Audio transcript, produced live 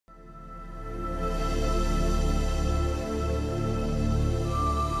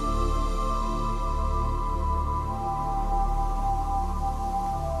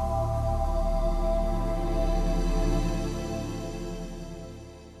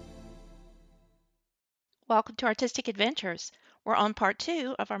Welcome to Artistic Adventures. We're on part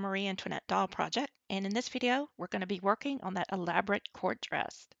 2 of our Marie Antoinette doll project, and in this video we're going to be working on that elaborate court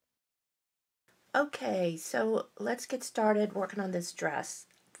dress. Okay, so let's get started working on this dress.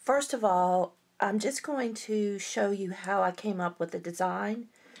 First of all, I'm just going to show you how I came up with the design.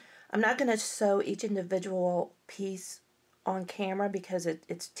 I'm not going to sew each individual piece on camera because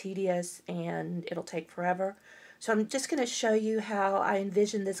it's tedious and it'll take forever. So I'm just going to show you how I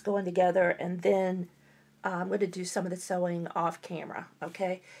envision this going together, and then I'm going to do some of the sewing off camera,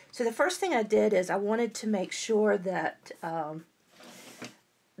 okay? So the first thing I did is I wanted to make sure that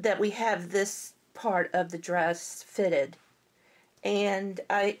that we have this part of the dress fitted, and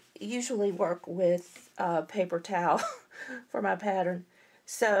I usually work with paper towel for my pattern.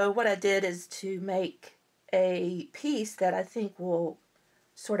 So what I did is to make a piece that I think will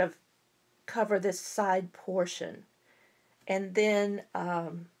sort of cover this side portion, and then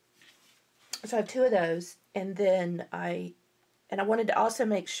so I have two of those, and then I wanted to also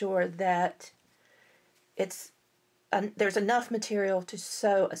make sure that there's enough material to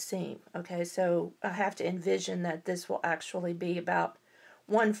sew a seam. Okay, so I have to envision that this will actually be about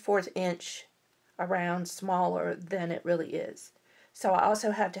 1/4 inch around smaller than it really is. So I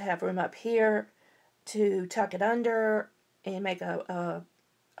also have to have room up here to tuck it under and make a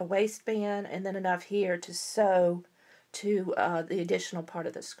waistband, and then enough here to sew to the additional part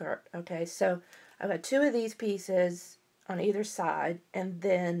of the skirt. Okay, so I've got two of these pieces on either side, and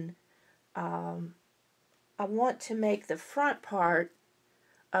then I want to make the front part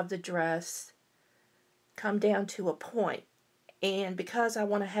of the dress come down to a point. And because I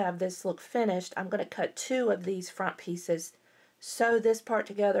want to have this look finished, I'm going to cut two of these front pieces, sew this part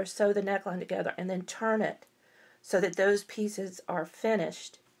together, sew the neckline together, and then turn it so that those pieces are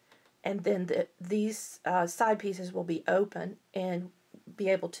finished. And then these side pieces will be open and be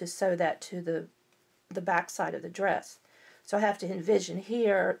able to sew that to the back side of the dress. So I have to envision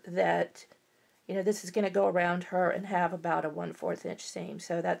here that, you know, this is going to go around her and have about a 1/4 inch seam.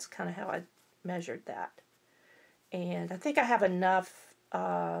 So that's kind of how I measured that. And I think I have enough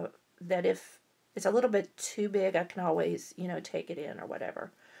that if it's a little bit too big, I can always, you know, take it in or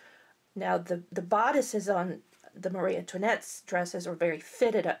whatever. Now the bodices on the Marie Antoinette's dresses are very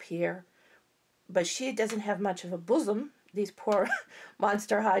fitted up here, but she doesn't have much of a bosom. These poor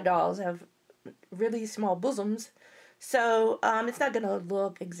Monster High dolls have really small bosoms. So it's not going to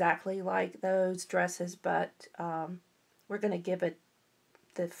look exactly like those dresses, but we're going to give it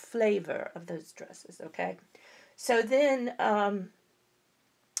the flavor of those dresses, okay? So then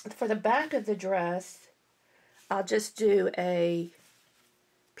for the back of the dress, I'll just do a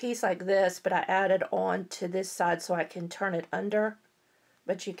piece like this, but I added on to this side so I can turn it under.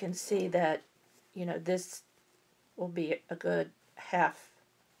 But you can see that, you know, this will be a good half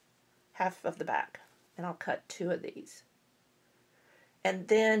of the back. And I'll cut two of these. And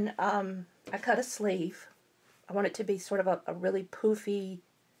then I cut a sleeve. I want it to be sort of a really poofy,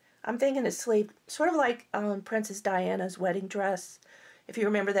 I'm thinking a sleeve, sort of like Princess Diana's wedding dress. If you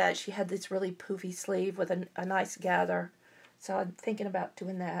remember that, she had this really poofy sleeve with a nice gather. So I'm thinking about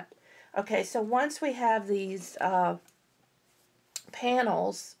doing that. Okay, so once we have these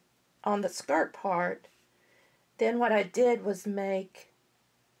panels on the skirt part, then what I did was make,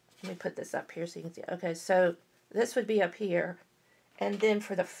 let me put this up here so you can see. Okay, so this would be up here. And then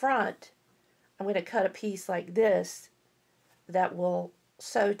for the front, I'm going to cut a piece like this that will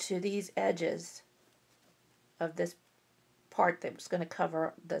sew to these edges of this part that was going to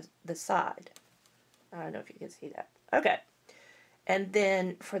cover the side. I don't know if you can see that. Okay. And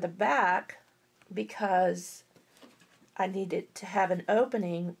then for the back, because I needed to have an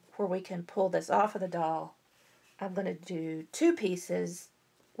opening where we can pull this off of the doll, I'm going to do two pieces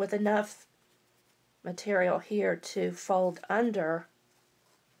with enough material here to fold under,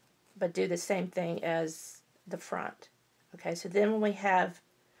 but do the same thing as the front. Okay, so then when we have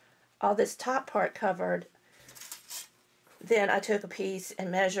all this top part covered, then I took a piece and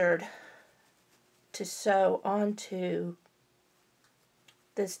measured to sew onto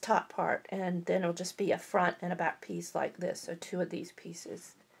this top part, and then it'll just be a front and a back piece like this, so two of these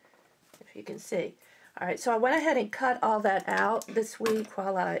pieces, if you can see. Alright, so I went ahead and cut all that out this week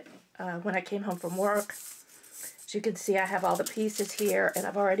while when I came home from work. As you can see, I have all the pieces here, and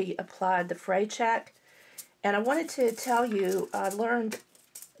I've already applied the fray check. And I wanted to tell you, I learned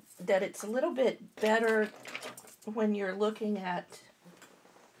that it's a little bit better when you're looking at,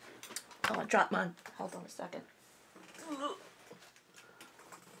 oh, I dropped mine, hold on a second.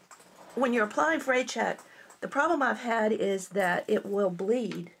 When you're applying fray check, the problem I've had is that it will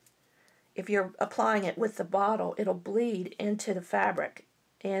bleed. If you're applying it with the bottle, it'll bleed into the fabric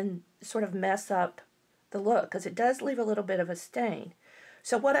and sort of mess up the look, because it does leave a little bit of a stain.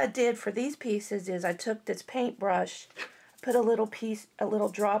 So what I did for these pieces is I took this paintbrush, put a little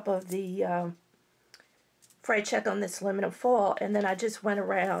drop of the fray check on this aluminum foil, and then I just went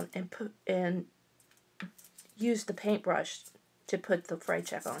around and used the paintbrush to put the fray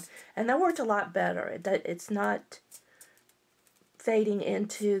check on, and that worked a lot better. It's not fading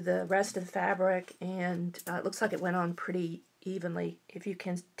into the rest of the fabric, and it looks like it went on pretty evenly. If you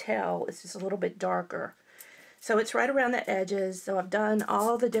can tell, it's just a little bit darker. So it's right around the edges. So I've done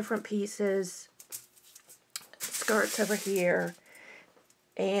all the different pieces, skirts over here.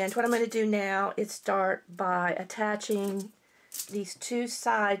 And what I'm going to do now is start by attaching these two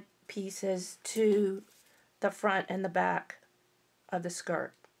side pieces to the front and the back of the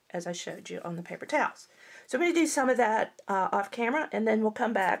skirt, as I showed you on the paper towels. So I'm going to do some of that off camera, and then we'll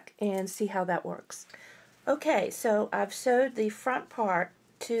come back and see how that works. Okay, so I've sewed the front part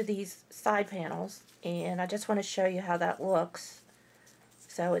to these side panels, and I just want to show you how that looks.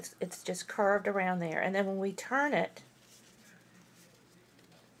 So it's just curved around there, and then when we turn it,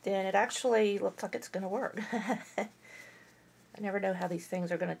 then it actually looks like it's going to work. I never know how these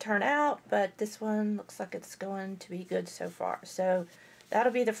things are going to turn out, but this one looks like it's going to be good so far. So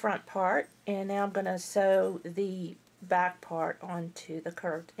that'll be the front part, and now I'm going to sew the back part onto the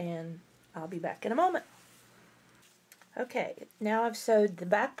curved, and I'll be back in a moment. Okay, now I've sewed the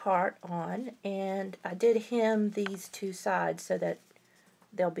back part on, and I did hem these two sides so that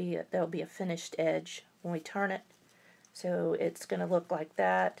there'll be a finished edge when we turn it. So it's going to look like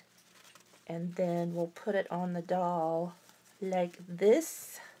that, and then we'll put it on the doll like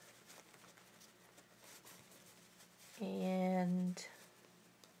this, and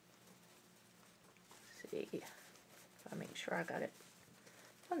let's see if I make sure I got it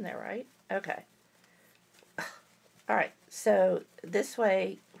on there right. Okay. Alright, so this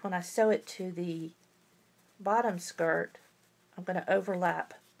way, when I sew it to the bottom skirt, I'm going to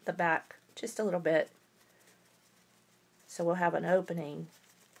overlap the back just a little bit, so we'll have an opening,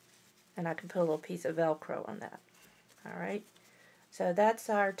 and I can put a little piece of Velcro on that. Alright, so that's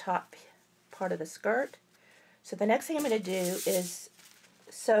our top part of the skirt. So the next thing I'm going to do is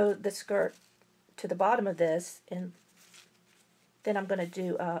sew the skirt to the bottom of this, and then I'm going to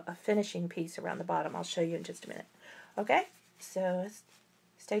do a finishing piece around the bottom. I'll show you in just a minute. Okay, so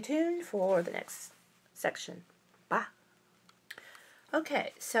stay tuned for the next section. Bye.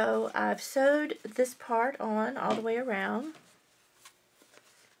 Okay, so I've sewed this part on all the way around,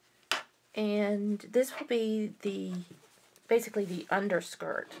 and this will be basically the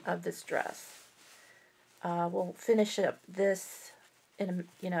underskirt of this dress. We'll finish up this in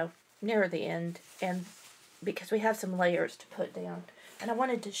near the end, and because we have some layers to put down, and I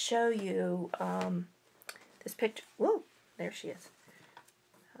wanted to show you this picture. Whoa, there she is.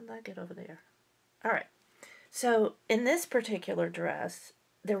 How did I get over there? All right. So in this particular dress,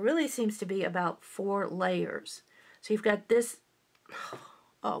 there really seems to be about 4 layers. So you've got this.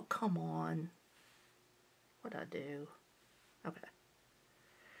 Oh, come on. What'd I do? Okay.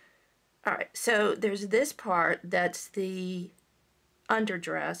 All right, so there's this part that's the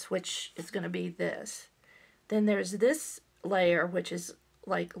underdress, which is going to be this. Then there's this layer, which is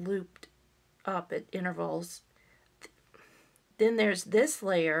like looped up at intervals. Then there's this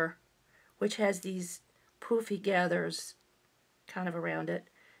layer, which has these poofy gathers kind of around it.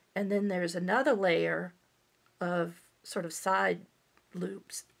 And then there's another layer of sort of side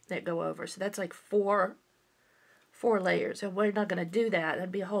loops that go over. So that's like four layers. And we're not going to do that.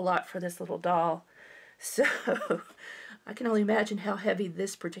 That'd be a whole lot for this little doll. So I can only imagine how heavy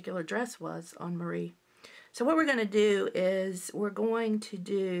this particular dress was on Marie. So what we're going to do is we're going to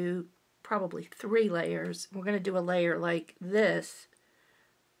do probably 3 layers. We're going to do a layer like this,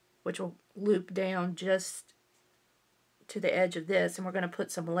 which will loop down just to the edge of this, and we're going to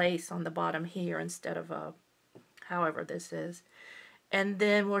put some lace on the bottom here instead of however this is. And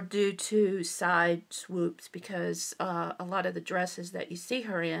then we'll do 2 side swoops, because a lot of the dresses that you see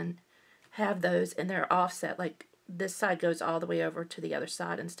her in have those, and they're offset. Like this side goes all the way over to the other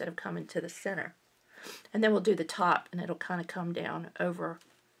side instead of coming to the center. And then we'll do the top, and it'll kind of come down over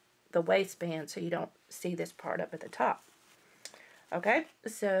the waistband so you don't see this part up at the top. Okay,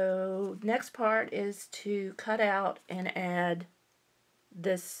 so next part is to cut out and add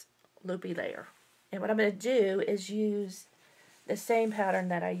this loopy layer. And what I'm going to do is use the same pattern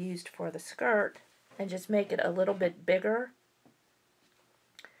that I used for the skirt and just make it a little bit bigger,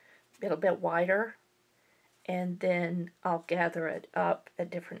 a little bit wider, and then I'll gather it up at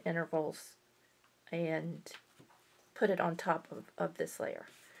different intervals and put it on top of this layer.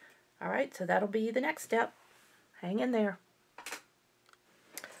 Alright, so that'll be the next step. Hang in there.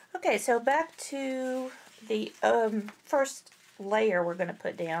 Okay, so back to the first layer we're going to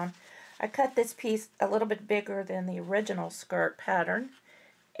put down. I cut this piece a little bit bigger than the original skirt pattern,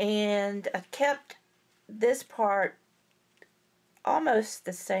 and I kept this part almost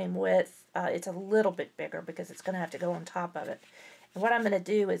the same width. It's a little bit bigger because it's going to have to go on top of it. And what I'm going to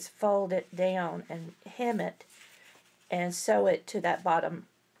do is fold it down and hem it and sew it to that bottom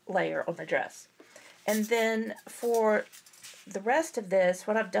layer on the dress. And then for the rest of this,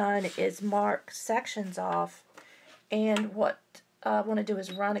 what I've done is mark sections off, and what I want to do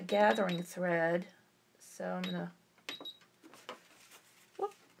is run a gathering thread. So I'm going to,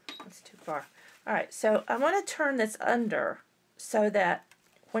 whoop, that's too far. Alright, so I want to turn this under so that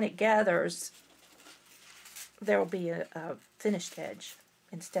when it gathers, there will be a finished edge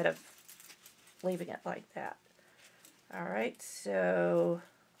instead of leaving it like that. Alright, so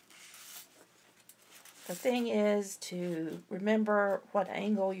the thing is to remember what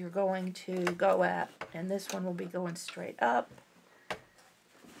angle you're going to go at, and this one will be going straight up.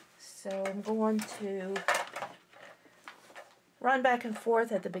 So I'm going to run back and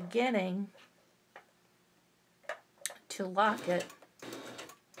forth at the beginning to lock it.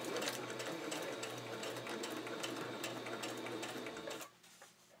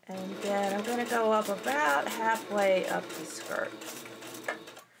 And then I'm going to go up about halfway up the skirt.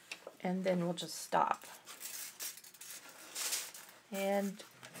 And then we'll just stop. And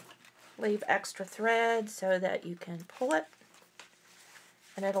leave extra thread so that you can pull it.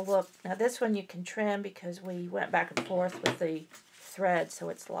 And it'll look, now this one you can trim because we went back and forth with the thread so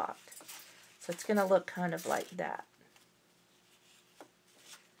it's locked. So it's going to look kind of like that.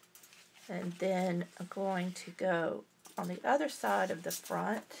 And then I'm going to go on the other side of the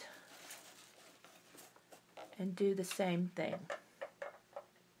front and do the same thing.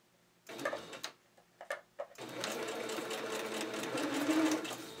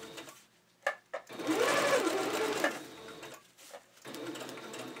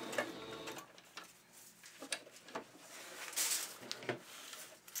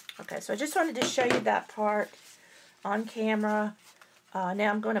 Okay, so I just wanted to show you that part on camera.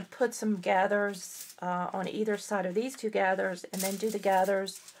 Now I'm going to put some gathers on either side of these two gathers, and then do the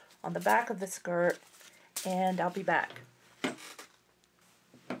gathers on the back of the skirt, and I'll be back.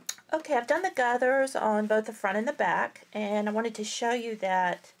 Okay, I've done the gathers on both the front and the back, and I wanted to show you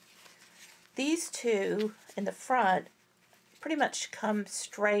that these two in the front pretty much come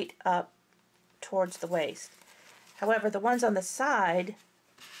straight up towards the waist. However, the ones on the side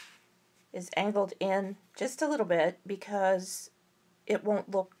is angled in just a little bit because it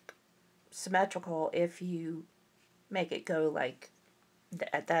won't look symmetrical if you make it go like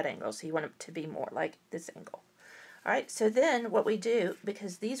at that angle. So you want it to be more like this angle. Alright, so then what we do,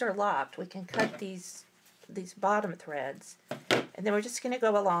 because these are locked, we can cut these bottom threads, and then we're just going to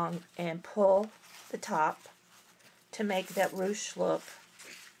go along and pull the top to make that ruche look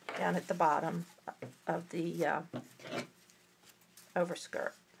down at the bottom of the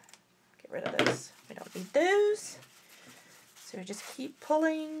overskirt. Get rid of those. We don't need those. So we just keep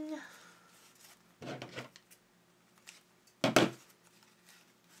pulling.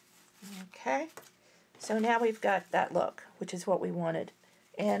 Okay. So now we've got that look, which is what we wanted.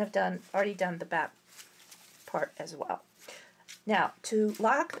 And I've already done the back part as well. Now, to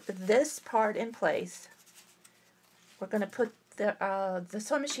lock this part in place, we're going to put the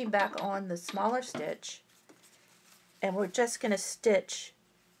sewing machine back on the smaller stitch, and we're just going to stitch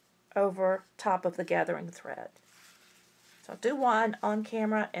over top of the gathering thread. So I'll do one on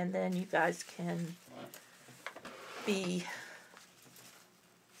camera, and then you guys can take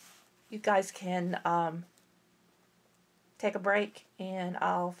a break, and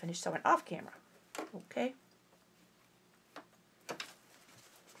I'll finish sewing off camera. Okay.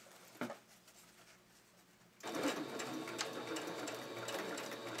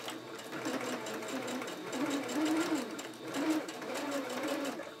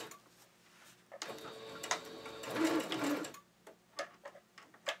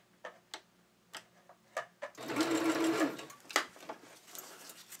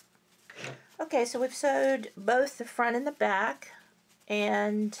 Okay, so we've sewed both the front and the back,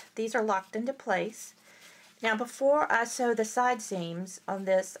 and these are locked into place. Now before I sew the side seams on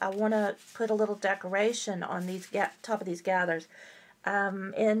this, I want to put a little decoration on these top of these gathers.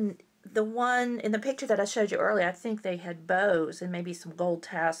 In the picture that I showed you earlier, I think they had bows and maybe some gold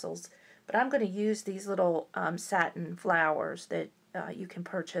tassels, but I'm going to use these little satin flowers that you can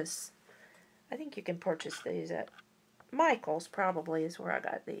purchase. I think you can purchase these at Michael's, probably is where I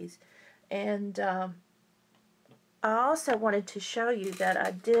got these. And I also wanted to show you that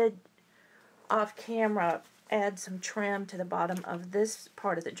I did off camera add some trim to the bottom of this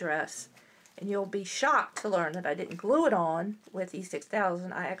part of the dress. And you'll be shocked to learn that I didn't glue it on with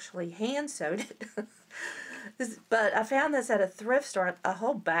E6000. I actually hand sewed it. But I found this at a thrift store, a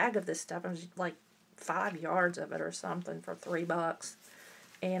whole bag of this stuff. It was like 5 yards of it or something for $3.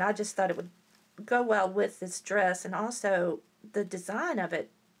 And I just thought it would go well with this dress. And also the design of it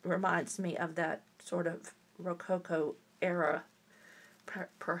reminds me of that sort of Rococo era,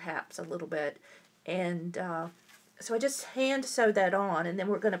 perhaps a little bit. And so I just hand sewed that on, and then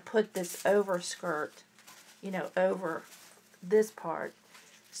we're going to put this over skirt, over this part.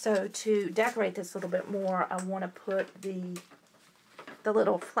 So to decorate this a little bit more, I want to put the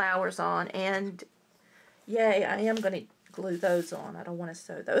little flowers on, and yay, I am going to glue those on. I don't want to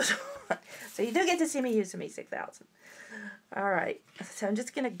sew those on. So you do get to see me use some E6000. Alright, so I'm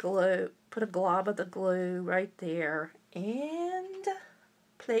just going to put a glob of the glue right there, and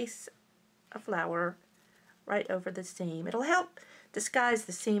place a flower right over the seam. It'll help disguise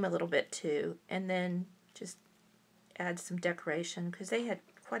the seam a little bit too, and then just add some decoration, because they had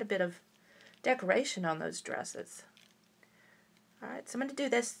quite a bit of decoration on those dresses. Alright, so I'm going to do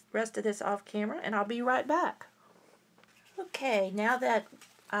this rest of this off camera, and I'll be right back. Okay, now that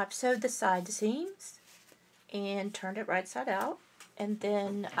I've sewed the side seams and turned it right side out, and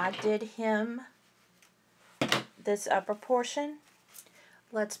then I did hem this upper portion,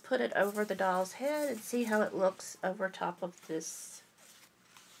 let's put it over the doll's head and see how it looks over top of this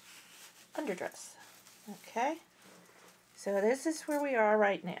underdress. Okay, so this is where we are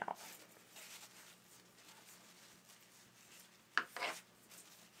right now.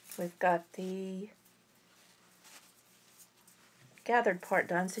 We've got the gathered part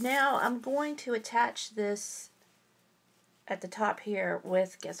done. So now I'm going to attach this at the top here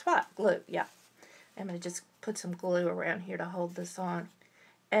with, guess what? Glue. Yeah. I'm going to just put some glue around here to hold this on.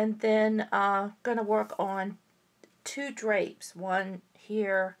 And then I'm going to work on 2 drapes. One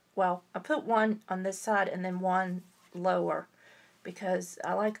here. Well, I put one on this side and then one lower, because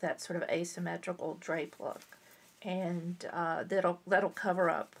I like that sort of asymmetrical drape look. And that'll cover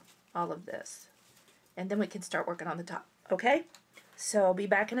up all of this. And then we can start working on the top. Okay? So I'll be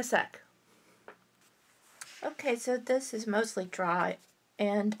back in a sec. Okay, so this is mostly dry,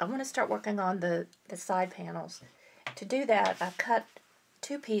 and I want to start working on the side panels. To do that, I cut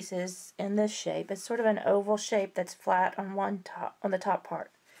 2 pieces in this shape. It's sort of an oval shape that's flat on the top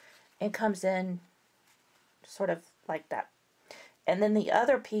part. It comes in sort of like that. And then the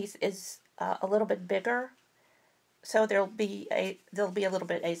other piece is a little bit bigger, so they'll be a little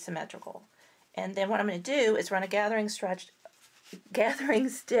bit asymmetrical. And then what I'm going to do is run a gathering stitch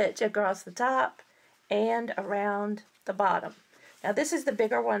across the top and around the bottom. Now this is the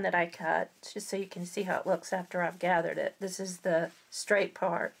bigger one that I cut, just so you can see how it looks after I've gathered it. This is the straight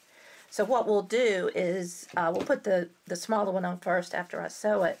part. So what we'll do is we'll put the smaller one on first after I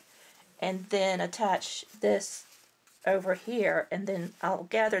sew it, and then attach this over here, and then I'll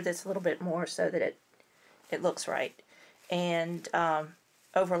gather this a little bit more so that it looks right, and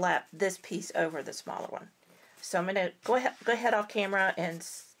overlap this piece over the smaller one. So I'm going to go ahead off camera and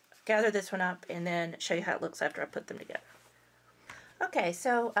gather this one up, and then show you how it looks after I put them together. Okay,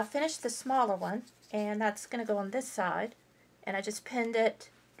 so I finished the smaller one, and that's going to go on this side, and I just pinned it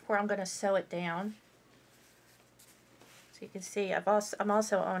where I'm going to sew it down. So you can see I'm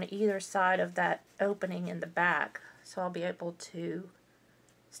also on either side of that opening in the back, so I'll be able to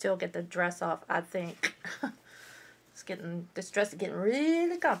still get the dress off, I think. This dress is getting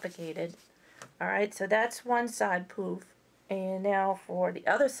really complicated. Alright, so that's one side poof. And now for the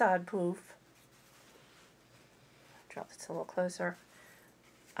other side poof, drop this a little closer.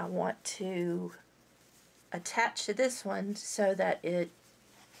 I want to attach to this one so that it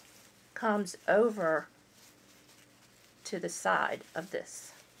comes over to the side of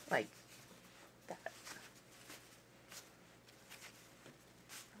this, like that.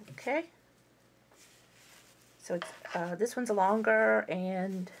 Okay. So it's, this one's longer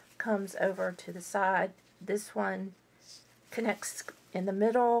and comes over to the side. This one connects in the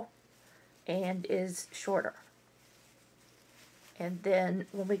middle and is shorter. And then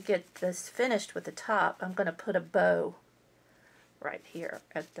when we get this finished with the top, I'm going to put a bow right here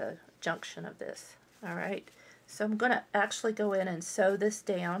at the junction of this. Alright, so I'm going to actually go in and sew this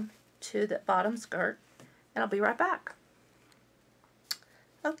down to the bottom skirt, and I'll be right back.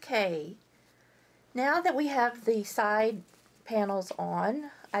 Okay, now that we have the side panels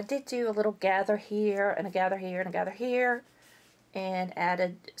on, I did do a little gather here, and a gather here, and a gather here, and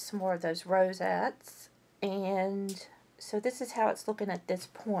added some more of those rosettes. And so this is how it's looking at this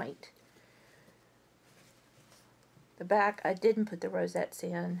point. The back, I didn't put the rosettes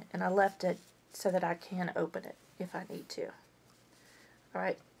in, and I left it so that I can open it if I need to. All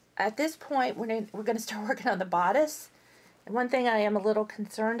right, at this point we're going to start working on the bodice. And one thing I am a little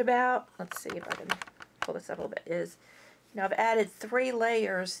concerned about, let's see if I can pull this up a little bit, is, I've added 3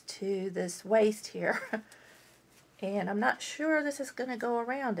 layers to this waist here, and I'm not sure this is going to go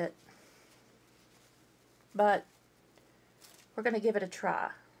around it, but we're going to give it a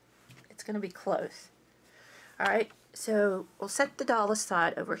try. It's going to be close. All right, so we'll set the doll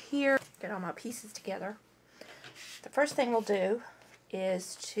aside over here, get all my pieces together. The first thing we'll do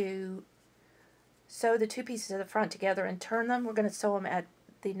is to sew the 2 pieces of the front together and turn them. We're going to sew them at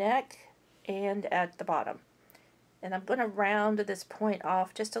the neck and at the bottom. And I'm going to round this point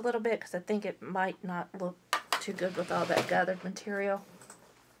off just a little bit because I think it might not look too good with all that gathered material.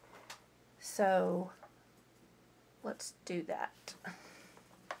 So let's do that. I'm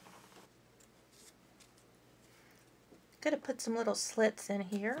going to put some little slits in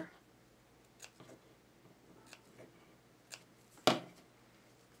here.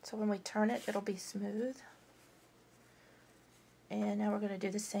 So when we turn it, it'll be smooth. And now we're going to do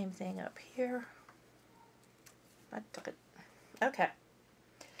the same thing up here. I took it. Okay.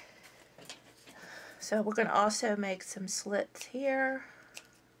 So we're going to also make some slits here.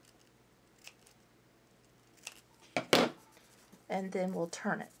 And then we'll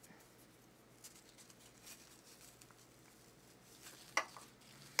turn it.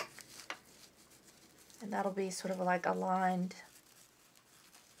 And that'll be sort of like a lined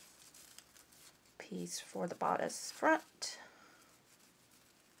piece for the bodice front.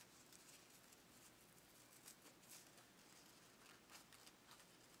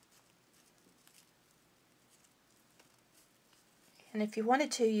 And if you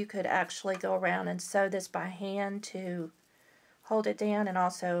wanted to, you could actually go around and sew this by hand to hold it down, and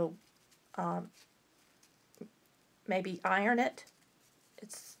also maybe iron it.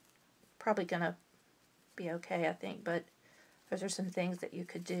 It's probably going to be okay, I think, but those are some things that you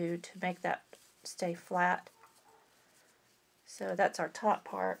could do to make that stay flat. So that's our top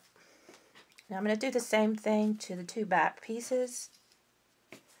part. Now I'm going to do the same thing to the 2 back pieces,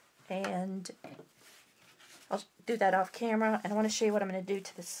 and I'll do that off camera, and I want to show you what I'm going to do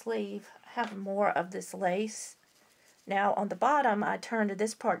to the sleeve. I have more of this lace. Now on the bottom I turned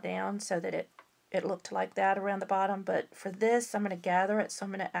this part down so that it looked like that around the bottom, but for this I'm going to gather it, so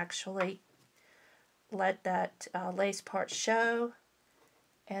I'm going to actually let that lace part show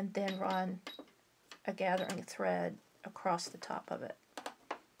and then run a gathering thread across the top of it.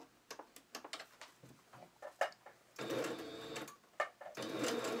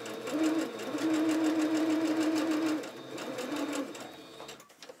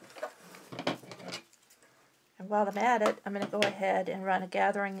 And while I'm at it, I'm going to go ahead and run a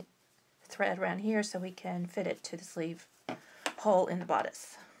gathering thread around here so we can fit it to the sleeve hole in the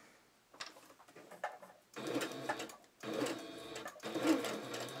bodice.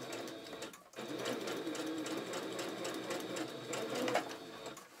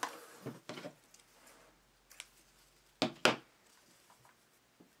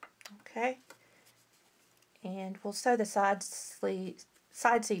 Okay, and we'll sew the side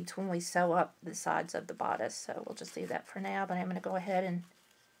seams when we sew up the sides of the bodice, so we'll just leave that for now, but I'm going to go ahead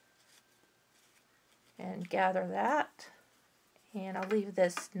and gather that, and I'll leave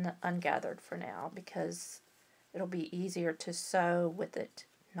this ungathered for now because it'll be easier to sew with it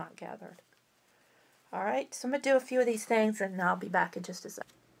not gathered. Alright, so I'm going to do a few of these things and I'll be back in just a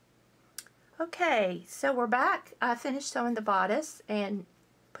second. Okay, so we're back. I finished sewing the bodice and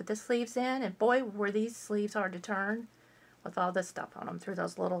put the sleeves in, and boy were these sleeves hard to turn with all this stuff on them through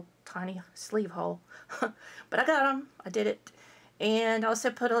those little tiny sleeve hole. But I got them. I did it. And also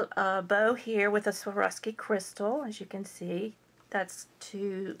put a bow here with a Swarovski crystal, as you can see. That's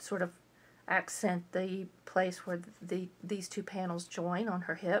to sort of accent the place where these 2 panels join on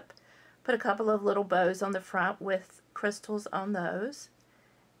her hip. Put a couple of little bows on the front with crystals on those.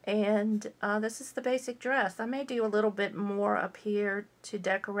 And this is the basic dress. I may do a little bit more up here to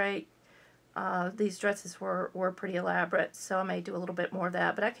decorate. These dresses were pretty elaborate, so I may do a little bit more of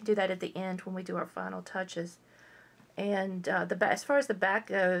that, but I can do that at the end when we do our final touches. And as far as the back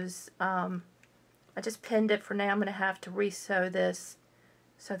goes, I just pinned it for now. I'm going to have to re-sew this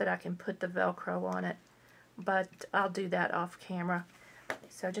so that I can put the Velcro on it, but I'll do that off camera.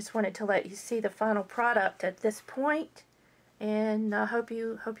 So I just wanted to let you see the final product at this point, and I hope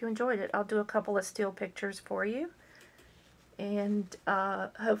you enjoyed it. I'll do a couple of still pictures for you, and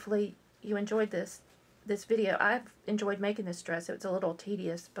hopefully you enjoyed this video. I've enjoyed making this dress. It was a little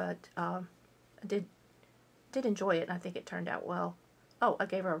tedious, but I did enjoy it, and I think it turned out well. Oh, I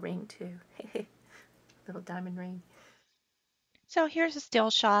gave her a ring too. Little diamond ring. So here's a still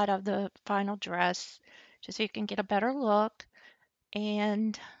shot of the final dress, just so you can get a better look.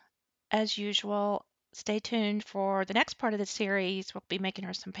 And as usual, stay tuned for the next part of the series. We'll be making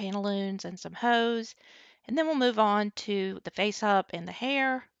her some pantaloons and some hose, and then we'll move on to the face up and the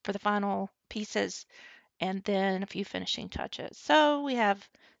hair for the final pieces, and then a few finishing touches. So we have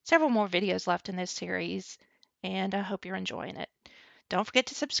several more videos left in this series, and I hope you're enjoying it. Don't forget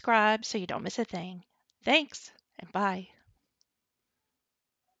to subscribe so you don't miss a thing. Thanks, and bye.